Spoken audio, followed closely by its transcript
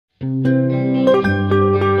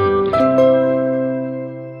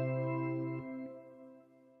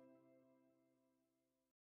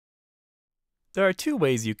There are two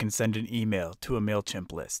ways you can send an email to a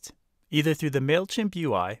MailChimp list, either through the MailChimp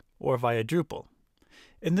UI or via Drupal.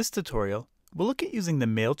 In this tutorial, we'll look at using the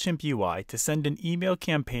MailChimp UI to send an email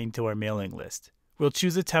campaign to our mailing list. We'll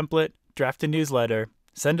choose a template, draft a newsletter,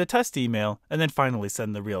 send a test email, and then finally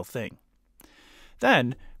send the real thing.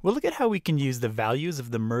 Then, we'll look at how we can use the values of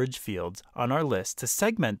the merge fields on our list to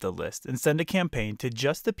segment the list and send a campaign to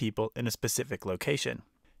just the people in a specific location.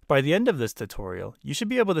 By the end of this tutorial, you should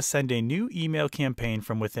be able to send a new email campaign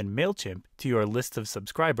from within MailChimp to your list of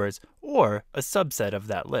subscribers or a subset of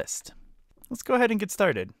that list. Let's go ahead and get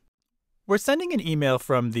started. We're sending an email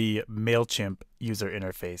from the MailChimp user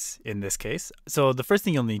interface in this case. So the first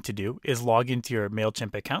thing you'll need to do is log into your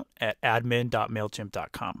MailChimp account at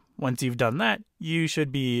admin.mailchimp.com. Once you've done that, you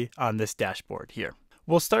should be on this dashboard here.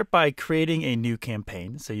 We'll start by creating a new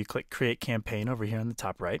campaign. So you click Create Campaign over here on the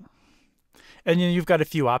top right. And then you've got a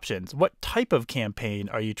few options. What type of campaign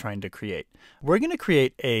are you trying to create? We're going to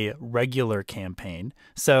create a regular campaign.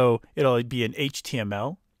 So it'll be an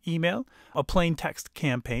HTML email, a plain text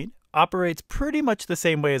campaign. Operates pretty much the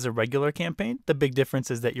same way as a regular campaign. The big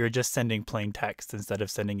difference is that you're just sending plain text instead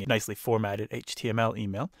of sending a nicely formatted HTML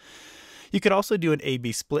email. You could also do an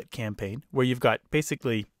A/B split campaign where you've got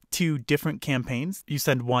basically two different campaigns. You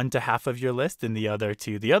send one to half of your list and the other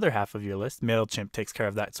to the other half of your list. MailChimp takes care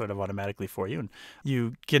of that sort of automatically for you. And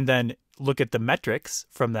you can then look at the metrics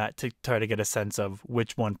from that to try to get a sense of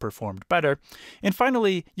which one performed better. And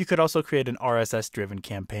finally, you could also create an RSS-driven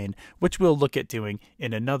campaign, which we'll look at doing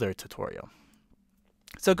in another tutorial.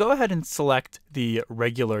 So go ahead and select the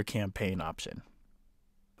regular campaign option.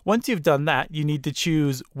 Once you've done that, you need to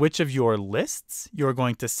choose which of your lists you're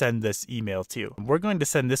going to send this email to. We're going to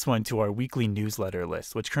send this one to our weekly newsletter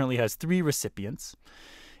list, which currently has 3 recipients.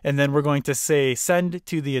 And then we're going to say send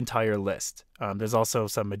to the entire list. There's also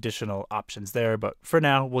some additional options there, but for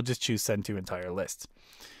now, we'll just choose send to entire list.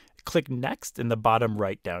 Click next in the bottom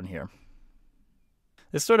right down here.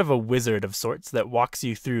 There's sort of a wizard of sorts that walks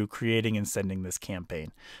you through creating and sending this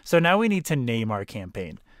campaign. So now we need to name our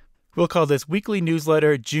campaign. We'll call this Weekly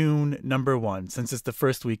Newsletter June number 1, since it's the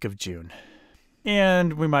first week of June.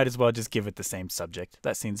 And we might as well just give it the same subject.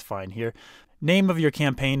 That seems fine here. Name of your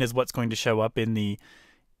campaign is what's going to show up in the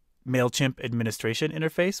MailChimp administration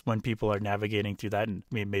interface when people are navigating through that and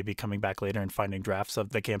maybe coming back later and finding drafts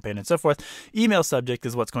of the campaign and so forth. Email subject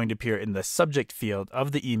is what's going to appear in the subject field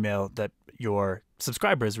of the email that your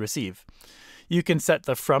subscribers receive. You can set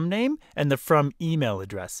the from name and the from email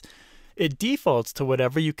address. It defaults to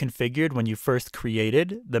whatever you configured when you first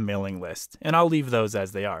created the mailing list, and I'll leave those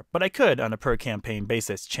as they are, but I could, on a per campaign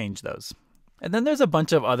basis, change those. And then there's a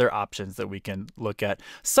bunch of other options that we can look at.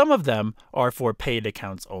 Some of them are for paid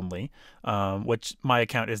accounts only, which my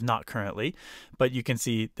account is not currently, but you can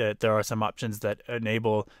see that there are some options that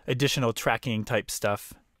enable additional tracking type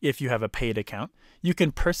stuff if you have a paid account. You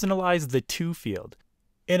can personalize the to field.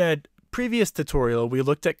 In a previous tutorial, we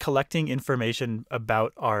looked at collecting information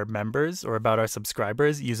about our members or about our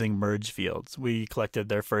subscribers using merge fields. We collected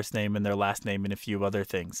their first name and their last name and a few other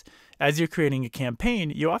things. As you're creating a campaign,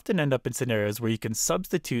 you often end up in scenarios where you can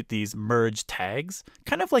substitute these merge tags,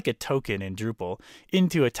 kind of like a token in Drupal,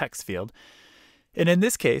 into a text field. And in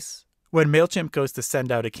this case, when MailChimp goes to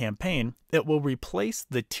send out a campaign, it will replace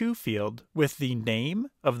the to field with the name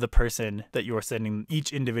of the person that you're sending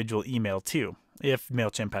each individual email to, if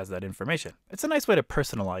MailChimp has that information. It's a nice way to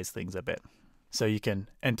personalize things a bit. So you can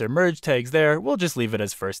enter merge tags there. We'll just leave it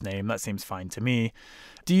as first name. That seems fine to me.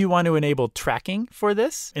 Do you want to enable tracking for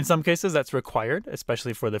this? In some cases, that's required,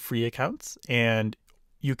 especially for the free accounts. And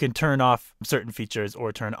you can turn off certain features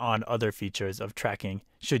or turn on other features of tracking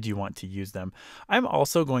should you want to use them. I'm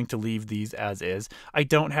also going to leave these as is. I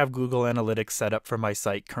don't have Google Analytics set up for my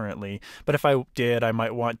site currently, but if I did, I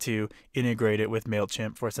might want to integrate it with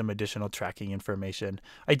MailChimp for some additional tracking information.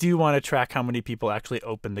 I do want to track how many people actually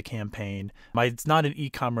open the campaign. It's not an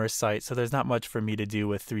e-commerce site, so there's not much for me to do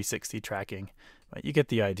with 360 tracking, but you get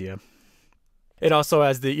the idea. It also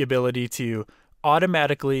has the ability to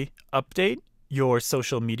automatically update your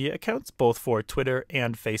social media accounts, both for Twitter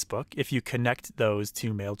and Facebook. If you connect those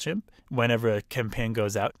to MailChimp, whenever a campaign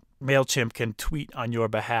goes out, MailChimp can tweet on your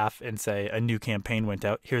behalf and say a new campaign went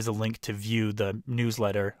out. Here's a link to view the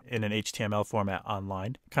newsletter in an HTML format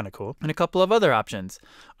online. Kind of cool. And a couple of other options.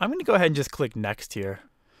 I'm going to go ahead and just click next here.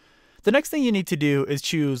 The next thing you need to do is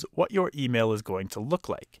choose what your email is going to look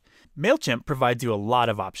like. MailChimp provides you a lot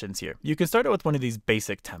of options here. You can start out with one of these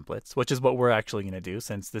basic templates, which is what we're actually going to do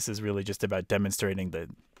since this is really just about demonstrating the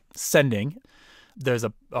sending. There's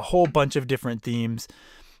a whole bunch of different themes.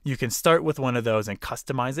 You can start with one of those and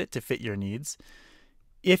customize it to fit your needs.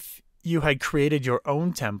 If you had created your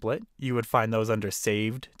own template, you would find those under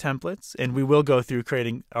saved templates. And we will go through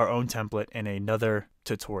creating our own template in another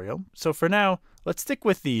tutorial. So for now, let's stick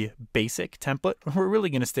with the basic template. We're really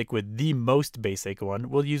going to stick with the most basic one.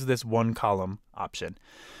 We'll use this one column option.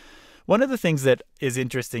 One of the things that is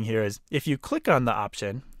interesting here is if you click on the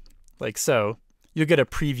option, like so, you'll get a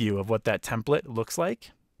preview of what that template looks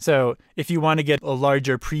like. So if you want to get a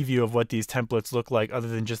larger preview of what these templates look like other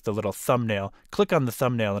than just a little thumbnail, click on the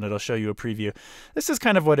thumbnail and it'll show you a preview. This is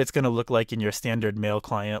kind of what it's going to look like in your standard mail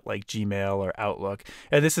client like Gmail or Outlook.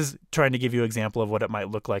 And this is trying to give you an example of what it might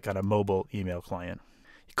look like on a mobile email client.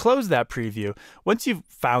 You close that preview. Once you've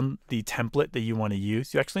found the template that you want to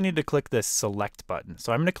use, you actually need to click this select button.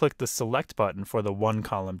 So I'm going to click the select button for the one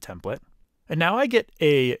column template. And now I get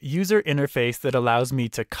a user interface that allows me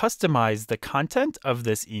to customize the content of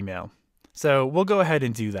this email. So we'll go ahead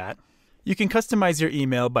and do that. You can customize your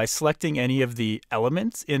email by selecting any of the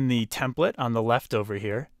elements in the template on the left over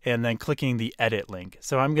here, and then clicking the edit link.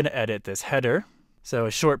 So I'm going to edit this header. So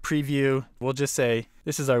a short preview, we'll just say,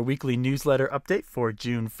 this is our weekly newsletter update for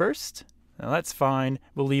June 1st. Now that's fine.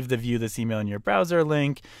 We'll leave the view this email in your browser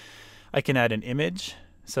link. I can add an image.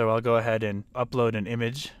 So I'll go ahead and upload an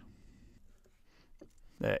image.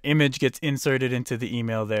 The image gets inserted into the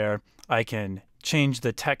email there. I can change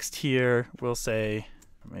the text here. We'll say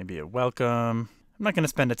maybe a welcome. I'm not going to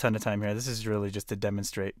spend a ton of time here. This is really just to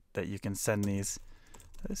demonstrate that you can send these.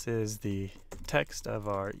 This is the text of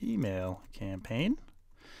our email campaign,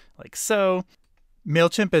 like so.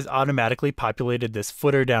 MailChimp has automatically populated this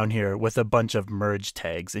footer down here with a bunch of merge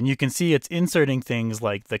tags. And you can see it's inserting things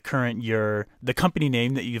like the current year, the company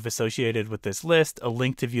name that you've associated with this list, a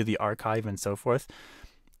link to view the archive, and so forth.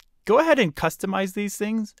 Go ahead and customize these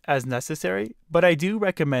things as necessary, but I do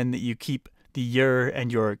recommend that you keep the year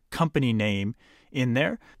and your company name in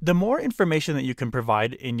there. The more information that you can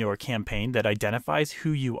provide in your campaign that identifies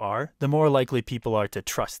who you are, the more likely people are to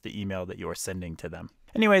trust the email that you are sending to them.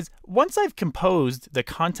 Anyways, once I've composed the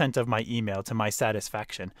content of my email to my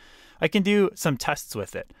satisfaction, I can do some tests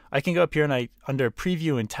with it. I can go up here and under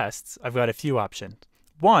preview and tests, I've got a few options.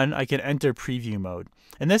 One, I can enter preview mode.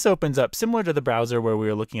 And this opens up similar to the browser where we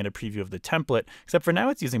were looking at a preview of the template, except for now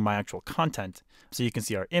it's using my actual content. So you can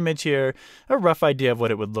see our image here, a rough idea of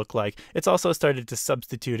what it would look like. It's also started to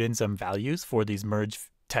substitute in some values for these merge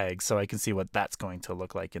tags, so I can see what that's going to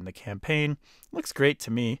look like in the campaign. Looks great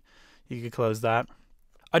to me. You could close that.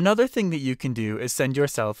 Another thing that you can do is send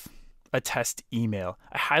yourself a test email.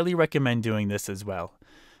 I highly recommend doing this as well.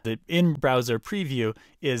 The in-browser preview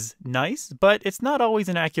is nice, but it's not always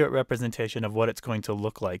an accurate representation of what it's going to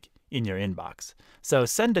look like in your inbox. So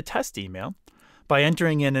send a test email by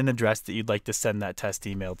entering in an address that you'd like to send that test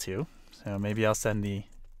email to. So maybe I'll send the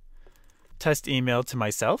test email to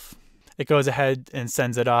myself. It goes ahead and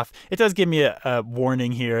sends it off. It does give me a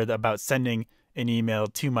warning here about sending an email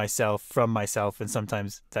to myself from myself, and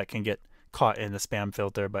sometimes that can get caught in the spam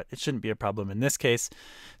filter, but it shouldn't be a problem in this case.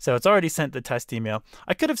 So it's already sent the test email.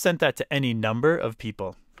 I could have sent that to any number of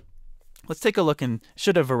people. Let's take a look, and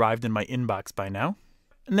should have arrived in my inbox by now.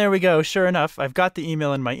 And there we go. Sure enough, I've got the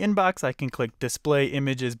email in my inbox. I can click display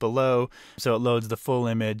images below, so it loads the full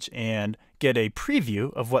image and get a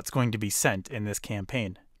preview of what's going to be sent in this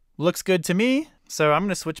campaign. Looks good to me. So I'm going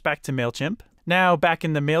to switch back to MailChimp. Now back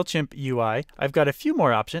in the MailChimp UI, I've got a few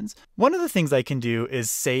more options. One of the things I can do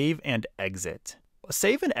is save and exit.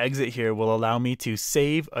 Save and exit here will allow me to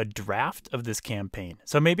save a draft of this campaign.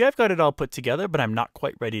 So maybe I've got it all put together, but I'm not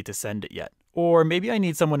quite ready to send it yet. Or maybe I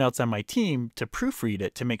need someone else on my team to proofread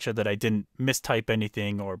it to make sure that I didn't mistype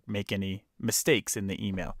anything or make any mistakes in the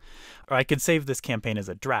email. Or I could save this campaign as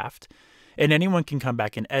a draft, and anyone can come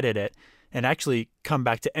back and edit it and actually come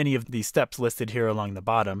back to any of these steps listed here along the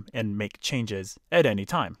bottom and make changes at any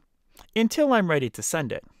time until I'm ready to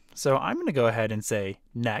send it. So I'm going to go ahead and say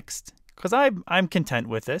next, because I'm content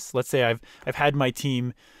with this. Let's say I've had my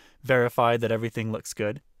team verify that everything looks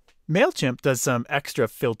good. MailChimp does some extra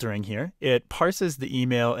filtering here. It parses the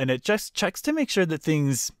email and it just checks to make sure that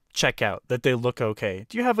things check out, that they look okay.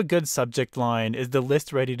 Do you have a good subject line? Is the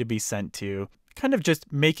list ready to be sent to? Kind of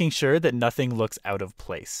just making sure that nothing looks out of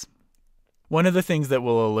place. One of the things that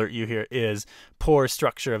will alert you here is poor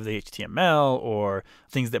structure of the HTML or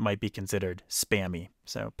things that might be considered spammy.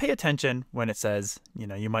 So pay attention when it says,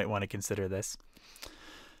 you might want to consider this.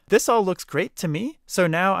 This all looks great to me. So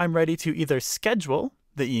now I'm ready to either schedule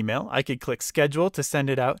the email. I could click schedule to send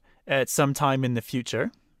it out at some time in the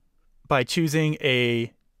future by choosing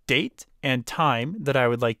a date and time that I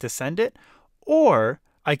would like to send it, or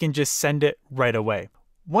I can just send it right away.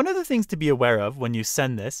 One of the things to be aware of when you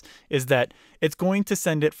send this is that it's going to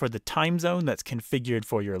send it for the time zone that's configured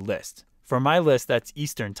for your list. For my list, that's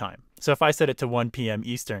Eastern time. So if I set it to 1 p.m.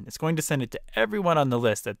 Eastern, it's going to send it to everyone on the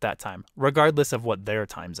list at that time, regardless of what their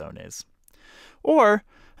time zone is. Or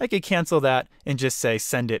I could cancel that and just say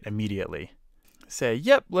send it immediately. Say,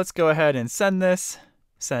 yep, let's go ahead and send this.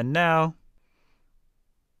 Send now.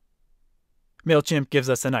 MailChimp gives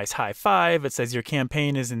us a nice high five. It says your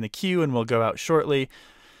campaign is in the queue and will go out shortly.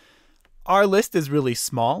 Our list is really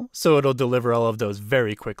small, so it'll deliver all of those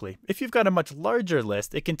very quickly. If you've got a much larger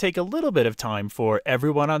list, it can take a little bit of time for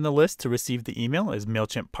everyone on the list to receive the email as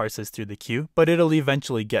MailChimp parses through the queue, but it'll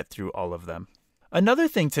eventually get through all of them. Another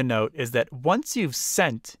thing to note is that once you've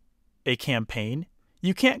sent a campaign,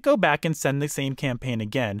 you can't go back and send the same campaign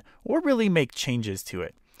again or really make changes to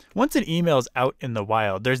it. Once an email is out in the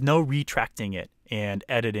wild, there's no retracting it and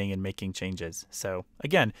editing and making changes. So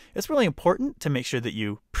again, it's really important to make sure that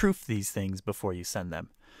you proof these things before you send them.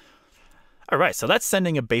 All right, so that's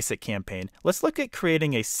sending a basic campaign. Let's look at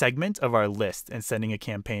creating a segment of our list and sending a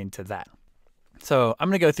campaign to that. So I'm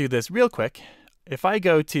going to go through this real quick. If I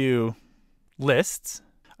go to lists,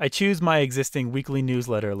 I choose my existing weekly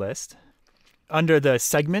newsletter list. Under the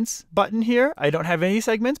segments button here, I don't have any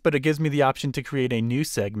segments, but it gives me the option to create a new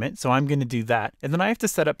segment. So I'm going to do that. And then I have to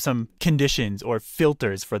set up some conditions or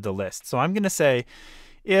filters for the list. So I'm going to say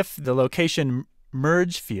if the location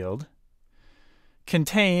merge field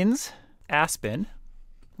contains Aspen,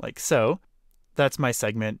 like so, that's my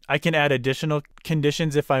segment. I can add additional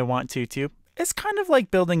conditions if I want to too. It's kind of like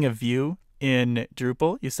building a view in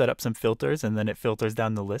Drupal. You set up some filters and then it filters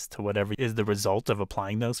down the list to whatever is the result of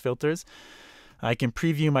applying those filters. I can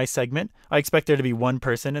preview my segment. I expect there to be one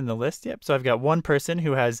person in the list. Yep, so I've got one person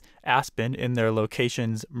who has Aspen in their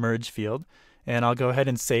locations merge field, and I'll go ahead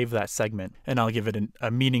and save that segment, and I'll give it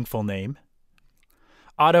a meaningful name.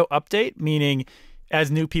 Auto update, meaning as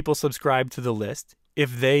new people subscribe to the list,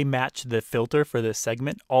 if they match the filter for this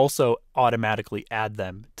segment, also automatically add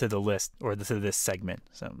them to the list or to this segment.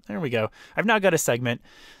 So there we go. I've now got a segment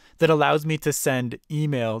that allows me to send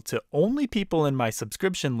email to only people in my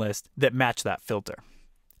subscription list that match that filter.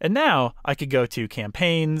 And now I could go to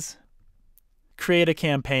campaigns, create a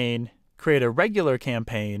campaign, create a regular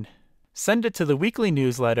campaign, send it to the weekly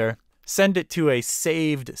newsletter, send it to a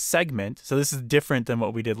saved segment. So this is different than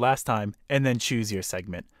what we did last time, and then choose your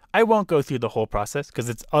segment. I won't go through the whole process because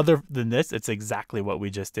it's other than this, it's exactly what we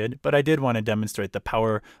just did. But I did want to demonstrate the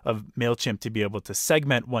power of MailChimp to be able to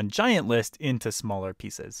segment one giant list into smaller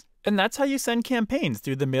pieces. And that's how you send campaigns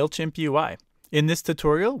through the MailChimp UI. In this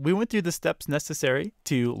tutorial, we went through the steps necessary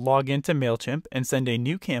to log into MailChimp and send a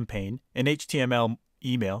new campaign, an HTML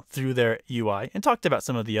email through their UI, and talked about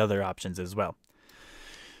some of the other options as well.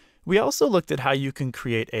 We also looked at how you can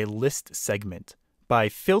create a list segment by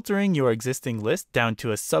filtering your existing list down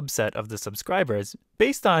to a subset of the subscribers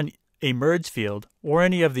based on a merge field or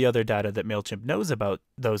any of the other data that MailChimp knows about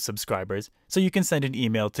those subscribers, so you can send an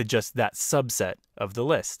email to just that subset of the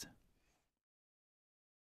list.